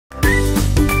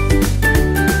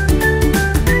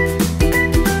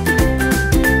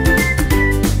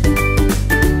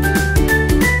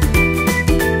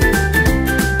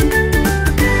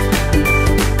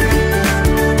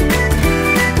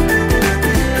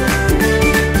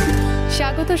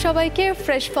স্বাগত সবাইকে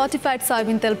fresh fortified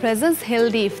soybean তেল প্রেজেন্স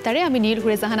হেলদি ইফতারে। আমি নীল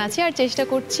জাহান আছি আর চেষ্টা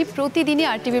করছি প্রতিদিনই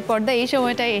আরটিভির পর্দায় এই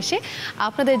সময়টায় এসে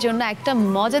আপনাদের জন্য একটা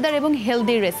মজাদার এবং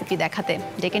হেলদি রেসিপি দেখাতে।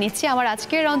 ডেকে নিচ্ছি আমার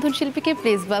আজকের রন্ধনশিল্পীকে।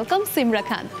 Please welcome সিমরা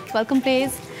Khan. Welcome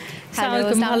please.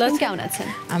 কেমন আছেন?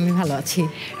 আমি ভালো আছি।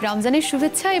 রমজানের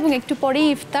শুভেচ্ছা এবং একটু পরেই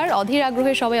ইফতার। অধীর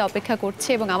আগ্রহে সবাই অপেক্ষা করছে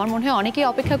এবং আমার মনে হয় অনেকেই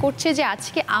অপেক্ষা করছে যে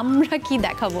আজকে আমরা কি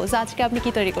দেখাবো। আজকে আপনি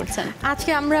কি তৈরি করছেন?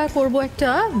 আজকে আমরা করব একটা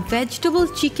ভেজিটেবল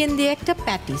চিকেন দিয়ে একটা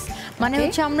প্যাটিস, মানে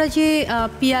হচ্ছে আমরা যে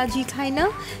পেঁয়াজি খাই না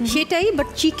সেটাই, বাট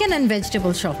চিকেন অ্যান্ড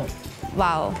ভেজিটেবল সহ।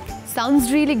 Wow, sounds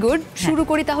really good. শুরু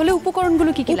করি তাহলে।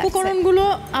 উপকরণগুলো কি কি লাগছে? উপকরণগুলো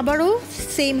আবারও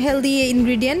সেম হেলদি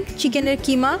ইনগ্রেডিয়েন্ট। চিকেনের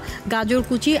কিমা, গাজর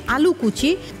কুচি, আলু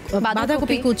কুচি,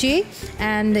 বাঁধাকপি কুচি,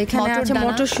 অ্যান্ড এখানে আছে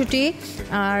মটরশুঁটি,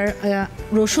 আর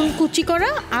রসুন কুচি করা,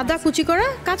 আদা কুচি করা,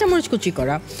 কাঁচামরিচ কুচি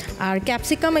করা, আর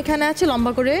ক্যাপসিকাম এখানে আছে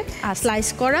লম্বা করে স্লাইস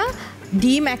করা,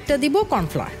 ডিম একটা দিব,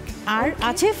 কর্নফ্লাওয়ার, আর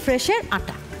আছে ফ্রেশের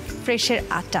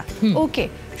আটা। ওকে,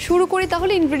 শুরু করি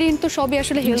তাহলে। ইনগ্রেডিয়েন্ট তো সবই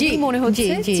আসলে হেলদি মনে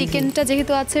হচ্ছে। চিকেনটা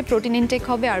যেহেতু আছে প্রোটিন ইনটেক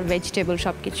হবে আর ভেজিটেবল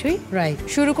সবকিছুই রাইট।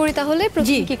 শুরু করি তাহলে।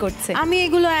 প্রথমে কি করছে? আমি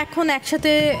এগুলো এখন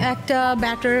একসাথে একটা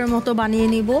ব্যাটারের মতো বানিয়ে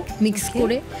নিব মিক্স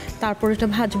করে, তারপর এটা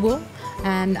ভাজবো।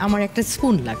 এন্ড আমার একটা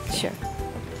স্পুন লাগছে।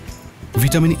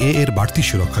 ভিটামিন এ এর বাড়তি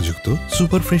সুরক্ষাযুক্ত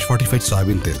সুপার ফ্রেশ ফর্টিফাইড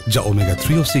সয়াবিন তেল, যা ওমেগা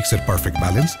 3 ও 6 এর পারফেক্ট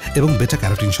ব্যালেন্স এবং বেটা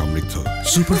ক্যারোটিন সমৃদ্ধ।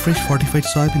 সুপার ফ্রেশ ফর্টিফাইড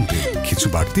সয়াবিন তেল, কিছু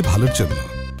বাড়তি ভালোর জন্য।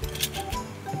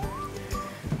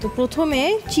 তো প্রথমে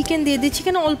চিকেন দিয়ে দিচ্ছি।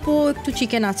 এখানে অল্প একটু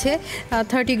চিকেন আছে,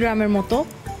 30 গ্রামের মতো।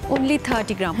 অনলি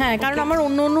 30 গ্রাম? হ্যাঁ, কারণ আমার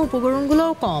অন্য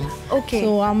উপকরণগুলোও কম। ওকে,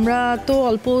 তো আমরা তো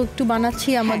অল্প একটু বানাচ্ছি।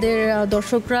 আমাদের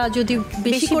দর্শকরা যদি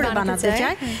বেশি করে বানাতে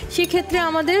চায় সেক্ষেত্রে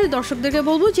আমাদের দর্শকদেরকে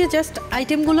বলবো যে জাস্ট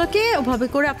আইটেমগুলোকে ওভাবে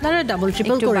করে আপনারা ডাবল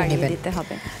ট্রিপল করে নেবেন।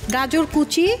 গাজর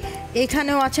কুচি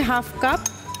এখানেও আছে হাফ কাপ।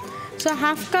 সো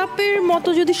হাফ কাপের মতো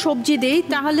যদি সবজি দেই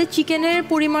তাহলে চিকেনের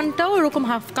পরিমাণটাও এরকম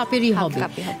হাফ কাপেরই হবে।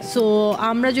 সো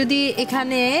আমরা যদি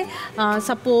এখানে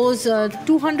সাপোজ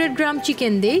 200 গ্রাম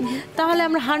চিকেন দেই তাহলে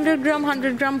আমরা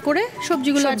 100 গ্রাম করে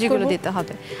সবজিগুলো দিতে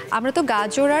হবে। আমরা তো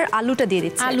গাজর আর আলুটা দিয়ে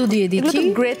দিচ্ছি। আলু দিয়ে দিচ্ছি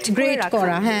গ্রেট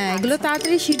করা। হ্যাঁ, এগুলো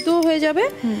তাড়াতাড়ি সিদ্ধ হয়ে যাবে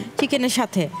চিকেনের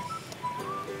সাথে।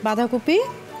 বাঁধাকপি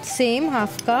সেম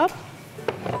হাফ কাপ।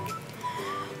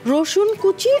 রসুন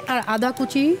কুচি আর আদা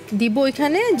কুচি দিব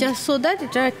এখানে, জাস্ট সো দ্যাট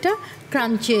এটা একটা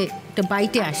ক্রাঞ্চে একটা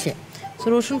বাইটে আসে। সো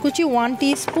রসুন কুচি 1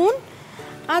 টিস্পুন,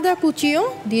 আদা কুচিও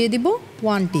দিয়ে দিব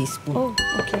 1 টিস্পুন।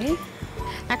 ওকে,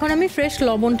 এখন আমি ফ্রেশ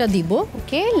লবণটা দিব।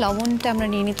 ওকে, লবণটা আমরা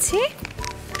নিয়ে নিচ্ছি।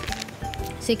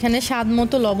 সেখানে স্বাদ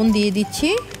মতো লবণ দিয়ে দিচ্ছি।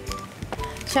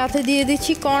 সাথে দিয়ে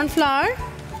দিচ্ছি কর্নফ্লাওয়ার।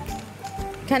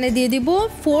 এখানে দিয়ে দিব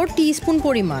 4 টিস্পুন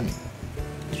পরিমাণ।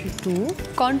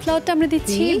 কর্নফ্লাওয়ারটা আমরা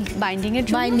দিচ্ছি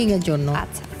বাইন্ডিং এর জন্য।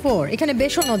 আচ্ছা, 4। এখানে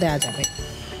বেসনও দেওয়া যাবে।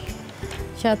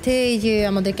 সাথে এই যে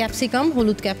আমাদের ক্যাপসিকাম,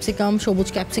 হলুদ ক্যাপসিকাম, সবুজ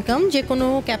ক্যাপসিকাম, যে কোনো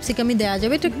ক্যাপসিকামই দেওয়া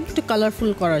যাবে। এটা একটু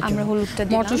কালারফুল করার জন্য আমরা হলুদটা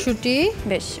দিলাম। মটরশুঁটি,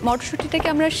 বেশ, মটরশুঁটিটাকে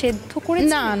আমরা সেদ্ধ করে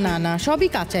না সবই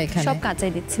কাঁচা। এখানে সব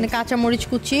কাঁচাই দিচ্ছি। কাঁচামরিচ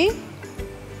কুচি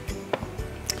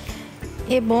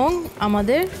এবং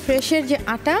আমাদের ফ্রেশের যে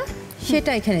আটা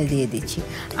সেটা এখানে দিয়ে দিচ্ছি।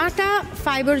 আটা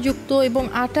ফাইবারযুক্ত এবং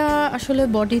আটা আসলে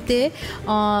বডিতে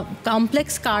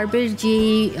কমপ্লেক্স কার্বের যে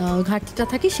ঘাটতিটা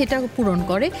থাকে সেটা পূরণ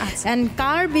করে। And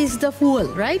carb is the fuel,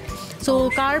 right? So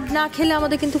carb না খেলে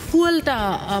আমাদের কিন্তু ফুয়েলটা,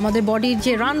 আমাদের বডির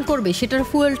যে রান করবে সেটার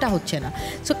ফুয়েলটা হচ্ছে না।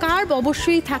 সো কার্ব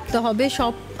অবশ্যই থাকতে হবে।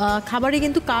 সব খাবারে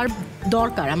কিন্তু কার্ব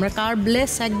দরকার। আমরা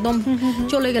কার্বলেস একদম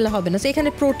চলে গেলে হবে না। সো এখানে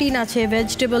প্রোটিন আছে,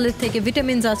 ভেজিটেবলের থেকে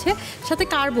ভিটামিনস আছে, সাথে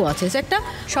কার্বও আছে। সো একটা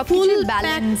ফুল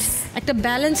একটা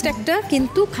ব্যালেন্সড একটা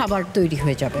কিন্তু খাবার তৈরি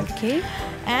হয়ে যাবে। ওকে,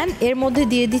 অ্যান্ড এর মধ্যে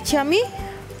দিয়ে দিচ্ছি আমি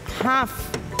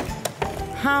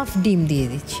হাফ ডিম দিয়ে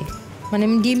দিচ্ছি। মানে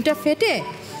ডিমটা ফেটে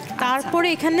তারপরে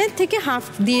এখানে থেকে হাফ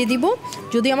দিয়ে দিব।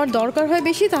 যদি আমার দরকার হয়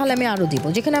বেশি তাহলে আমি আরও দিব।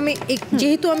 যেখানে আমি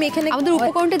যেহেতু আমি এখানে আমাদের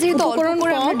উপকরণটা যেহেতু অল্প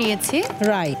করে আমরা নিয়েছি,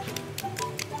 রাইট।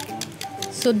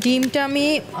 সো ডিমটা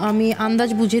আমি আন্দাজ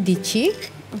বুঝে দিচ্ছি।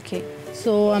 ওকে,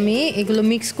 সো আমি এগুলো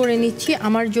মিক্স করে নিচ্ছি।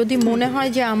 আমার যদি মনে হয়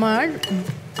যে আমার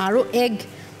আরও এগ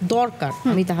দরকার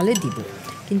আমি তাহলে দিব,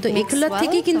 কিন্তু এগুলো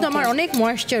থেকে কিন্তু আমার অনেক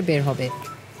ময়েশ্চার বের হবে।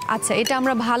 আচ্ছা, এটা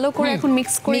আমরা ভালো করে এখন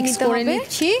মিক্স করে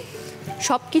নিচ্ছি।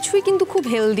 সবকিছুই কিন্তু খুব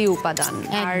হেলদি উপাদান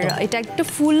আর এটা একটা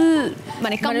ফুল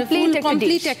মানে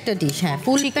কমপ্লিট একটা ডিশ। হ্যাঁ,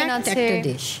 ফুল চিকেন আছে, একটা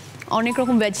ডিশ, অনেক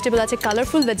রকম ভেজিটেবল আছে,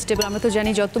 কালারফুল ভেজিটেবল। আমরা তো জানি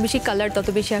যত বেশি কালার তত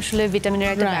বেশি আসলে ভিটামিনের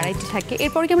একটা ভ্যারাইটি থাকে।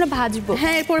 এরপর কি আমরা ভাজবো?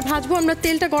 হ্যাঁ, এরপর ভাজবো। আমরা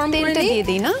তেলটা গরম করে দিয়ে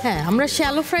দিই না? হ্যাঁ, আমরা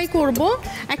শ্যালো ফ্রাই করব।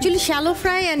 Actually shallow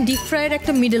fry and deep ফ্রাইয়ের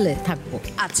একটা মিডলে থাকবো।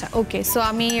 আচ্ছা, ওকে। সো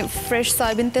আমি ফ্রেশ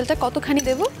সয়াবিন তেলটা কতখানি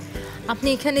দেব? আপনি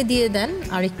এখানে দিয়ে দেন,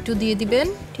 আর একটু দিয়ে দিবেন।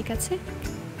 ঠিক আছে,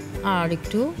 আর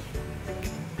একটু,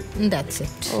 দ্যাটস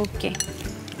ইট। ওকে,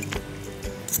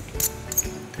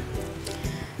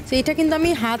 তো এটা কিন্তু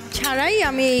আমি হাত ছাড়াই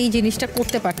আমি এই জিনিসটা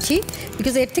করতে পারছি,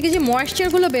 বিকজ এর থেকে যে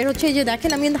ময়েশ্চারগুলো বের হচ্ছে, এই যে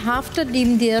দেখেন আমি কিন্তু হাফটা ডিম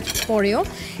দেওয়ার পরেও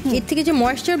এর থেকে যে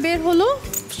ময়েশ্চার বের হলো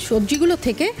সবজিগুলো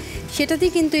থেকে,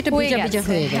 সেটাতেই কিন্তু এটা ভেজা ভেজা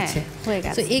হয়ে গেছে।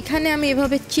 তো এখানে আমি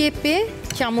এভাবে চেপে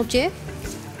চামচে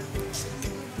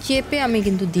চেপে আমি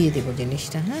কিন্তু দিয়ে দেবো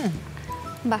জিনিসটা। হ্যাঁ,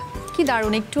 বাহ, কি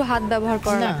দারুণ, একটু হাত ব্যবহার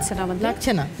করা লাগছে না আমাদের।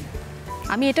 লাগছে না।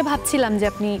 আমি এটা ভাবছিলাম যে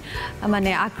আপনি মানে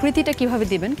আকৃতিটা কিভাবে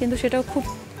দিবেন, কিন্তু সেটাও খুব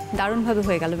দারুণভাবে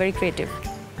হয়ে গেল, ভেরি ক্রিয়েটিভ।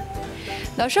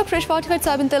 দর্শক, ফ্রেশ ফর্টিফাইড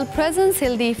সয়াবিন তেল প্রেজেন্স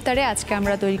হেলদি ইফতারে আজকে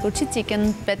আমরা তৈরি করছি চিকেন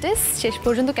প্যাটিস। শেষ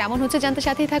পর্যন্ত কেমন হচ্ছে জানতে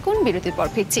সাথেই থাকুন, বিরতির পর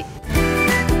ফিরছি।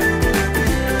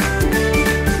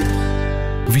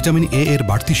 ভিটামিন এ এর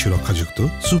বাড়তি সুরক্ষাযুক্ত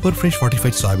সুপার ফ্রেশ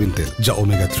ফর্টিফাইড সয়াবিন তেল, যা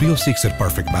ওমেগা 3 ও 6 এর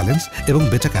পারফেক্ট ব্যালেন্স এবং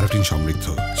বেটা ক্যারোটিন সমৃদ্ধ।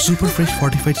 সুপার ফ্রেশ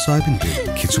ফর্টিফাইড সয়াবিন তেল,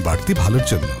 কিছু বাড়তি ভালোর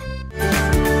জন্য।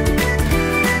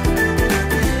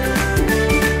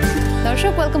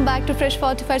 দর্শক, welcome back to fresh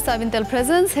fortified soybean তেল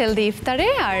প্রেজেন্স হেলদি ইফতারে।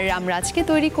 আর আমরা আজকে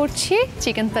তৈরি করছি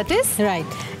চিকেন প্যাটিস। রাইট,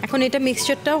 এখন এটা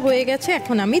মিক্সচারটাও হয়ে গেছে।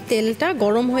 এখন আমি তেলটা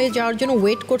গরম হয়ে যাওয়ার জন্য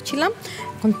ওয়েট করছিলাম,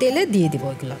 এখন তেলে দিয়ে দিব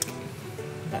এগুলো।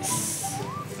 ব্যাস,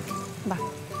 বাহ,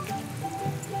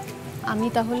 আমি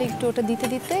তাহলে একটু ওটা দিতে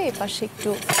দিতে এপাশে একটু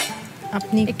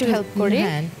আপনি একটু হেল্প করি।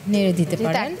 হ্যাঁ, নেড়ে দিতে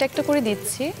পারেন। একটা একটা করে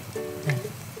দিচ্ছি।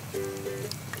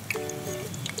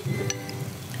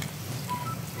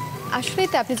 আসলে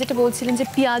তো আপনি যেটা বলছিলেন যে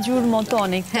পেঁয়াজুর মতো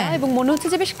অনেকটা, এবং মনে হচ্ছে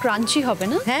যে বেশ ক্রাঞ্চি হবে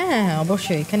না? হ্যাঁ হ্যাঁ হ্যাঁ,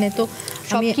 অবশ্যই। এখানে তো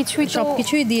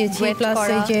সবকিছুই দিয়েছি, প্লাস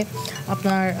এই যে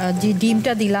আপনার যে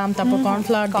ডিমটা দিলাম, তারপর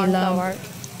কর্নফ্লাওয়ার দিলাম।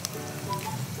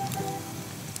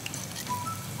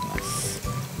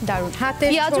 দারুণ। হাতে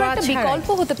পেঁয়াজের একটা বিকল্প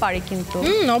হতে পারে কিন্তু।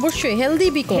 অবশ্যই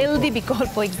হেলদি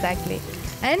বিকল্প, এক্স্যাক্টলি।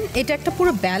 এন্ড এটা একটা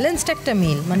পুরো ব্যালেন্সড একটা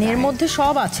মিল, মানে এর মধ্যে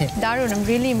সব আছে। দারুণ, আই এম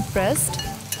রিয়েলি ইমপ্রেসড।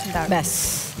 ব্যাস,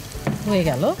 হয়ে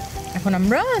গেল। এখন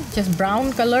আমরা জাস্ট ব্রাউন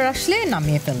কালার আসলে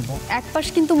নামিয়ে ফেলবো। এক পাশ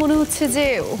কিন্তু মনে হচ্ছে যে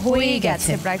হয়েই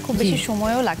গেছে প্রায়, খুব বেশি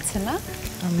সময়ও লাগছে না।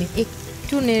 আমি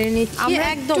একটু নেড়ে নিচ্ছি। আমরা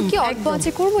একদম কি অল্প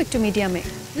আঁচে করব, একটু মিডিয়ামে?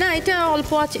 না, এটা অল্প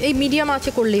আঁচে, এই মিডিয়াম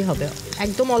আঁচে করলেই হবে।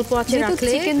 একদম অল্প আঁচে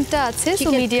রাখলে, চিকেনটা আছে তো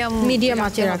মিডিয়াম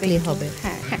আঁচে রাখলেই হবে।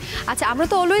 হ্যাঁ হ্যাঁ। আচ্ছা, আমরা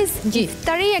তো অলওয়েজ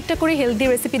ইফতারেই একটা করে হেলদি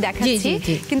রেসিপি দেখাচ্ছি,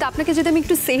 কিন্তু আপনাকে যদি আমি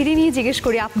একটু সেহরি নিয়ে জিজ্ঞেস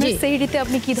করি, আপনার সেহরিতে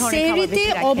আপনি কি ধরনের খাবার বেশি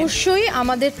রাখেন? সেহরিতে অবশ্যই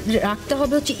আমাদের রাখতে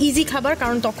হবে হচ্ছে ইজি খাবার,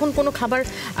 কারণ তখন কোনো খাবার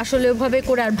আসলে ওভাবে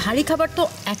করে আর ভারী খাবার তো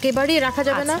একেবারেই রাখা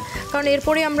যাবে না, কারণ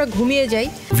এরপরে আমরা ঘুমিয়ে যাই।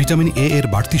 ভিটামিন এ এর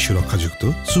বাড়তি সুরক্ষাযুক্ত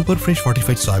সুপার ফ্রেশ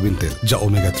ফর্টিফাইড সয়াবিন তেল, যা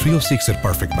ওমেগা 3 ও 6 এর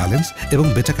পারফেক্ট ব্যালেন্স এবং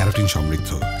বেটা ক্যারোটিন সমৃদ্ধ।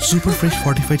 সুপার ফ্রেশ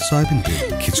ফর্টিফাইড সয়াবিন তেল,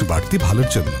 কিছু বাড়তি ভালোর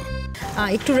জন্য।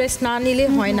 একটু রেস্ট না নিলে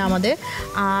হয় না আমাদের।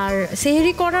 আর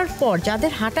সেহরি করার পর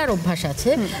যাদের হাঁটার অভ্যাস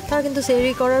আছে, তারা কিন্তু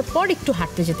সেহরি করার পর একটু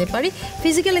হাঁটতে যেতে পারি।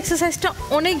 ফিজিক্যাল এক্সারসাইজটা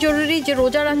অনেক জরুরি। যে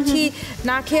রোজা রাখছি,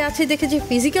 না খেয়ে আছি দেখে যে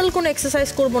ফিজিক্যাল কোনো এক্সারসাইজ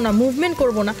করব না, মুভমেন্ট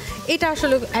করব না, এটা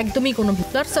আসলে একদমই কোনো।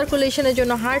 ব্লাড সার্কুলেশনের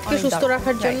জন্য, হার্টকে সুস্থ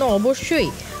রাখার জন্য অবশ্যই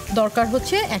দরকার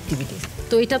হচ্ছে অ্যাক্টিভিটি।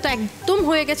 তো এটা তো একদম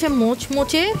হয়ে গেছে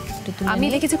মোচমোচে। আমি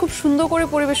দেখেছি খুব সুন্দর করে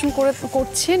পরিবেশন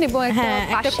করছেন, এবং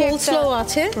একটা কোলস্লো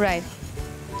আছে। রাইট।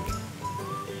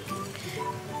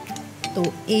 তো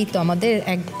এই তো আমাদের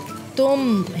একদম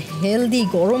হেলদি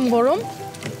গরম গরম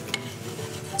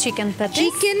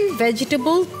চিকেন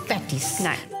ভেজিটেবল প্যাটিস।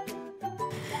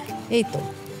 এই তো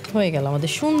হয়ে গেল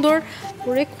আমাদের সুন্দর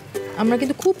করে। আমরা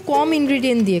কিন্তু খুব কম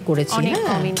ইনগ্রেডিয়েন্ট দিয়ে করেছি, অনেক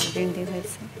কম ইনগ্রেডিয়েন্ট দিয়ে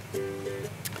হয়েছে।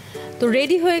 তো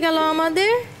রেডি হয়ে গেল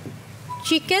আমাদের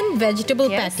চিকেন ভেজিটেবল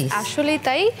প্যাটিস। আসলেই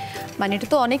তাই, মানে এটা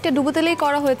তো অনেকটা ডুবো তেলেই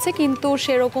করা হয়েছে, কিন্তু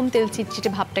সেরকম তেল চিটচিটে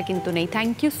ভাবটা কিন্তু নেই।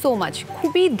 থ্যাংক ইউ সো মাচ,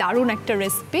 খুবই দারুণ একটা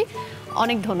রেসিপি।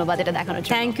 অনেক ধন্যবাদ এটা দেখানোর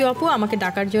জন্য। থ্যাংক ইউ আপু, আমাকে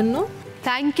ডাকার জন্য।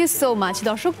 Thank you so much.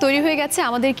 দর্শক, তৈরি হয়ে গেছে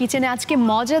আমাদের কিচেনে আজকে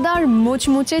মজাদার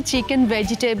মুচমুচে চিকেন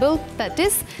ভেজিটেবল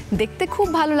প্যাটিস। দেখতে খুব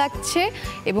ভালো লাগছে,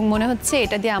 এবং মনে হচ্ছে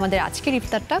এটা দিয়ে আমাদের আজকের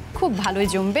ইফতারটা খুব ভালোই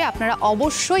জমবে। আপনারা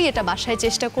অবশ্যই এটা বাসায়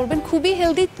চেষ্টা করবেন। খুবই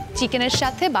হেলদি, চিকেনের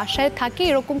সাথে বাসায় থাকে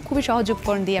এরকম খুবই সহজ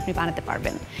উপকরণ দিয়ে আপনি বানাতে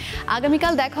পারবেন।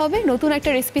 আগামীকাল দেখা হবে, নতুন একটা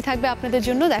রেসিপি থাকবে আপনাদের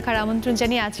জন্য। দেখার আমন্ত্রণ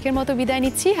জানিয়ে আজকের মতো বিদায়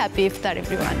নিচ্ছি। হ্যাপি ইফতার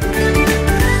এভরিওয়ান।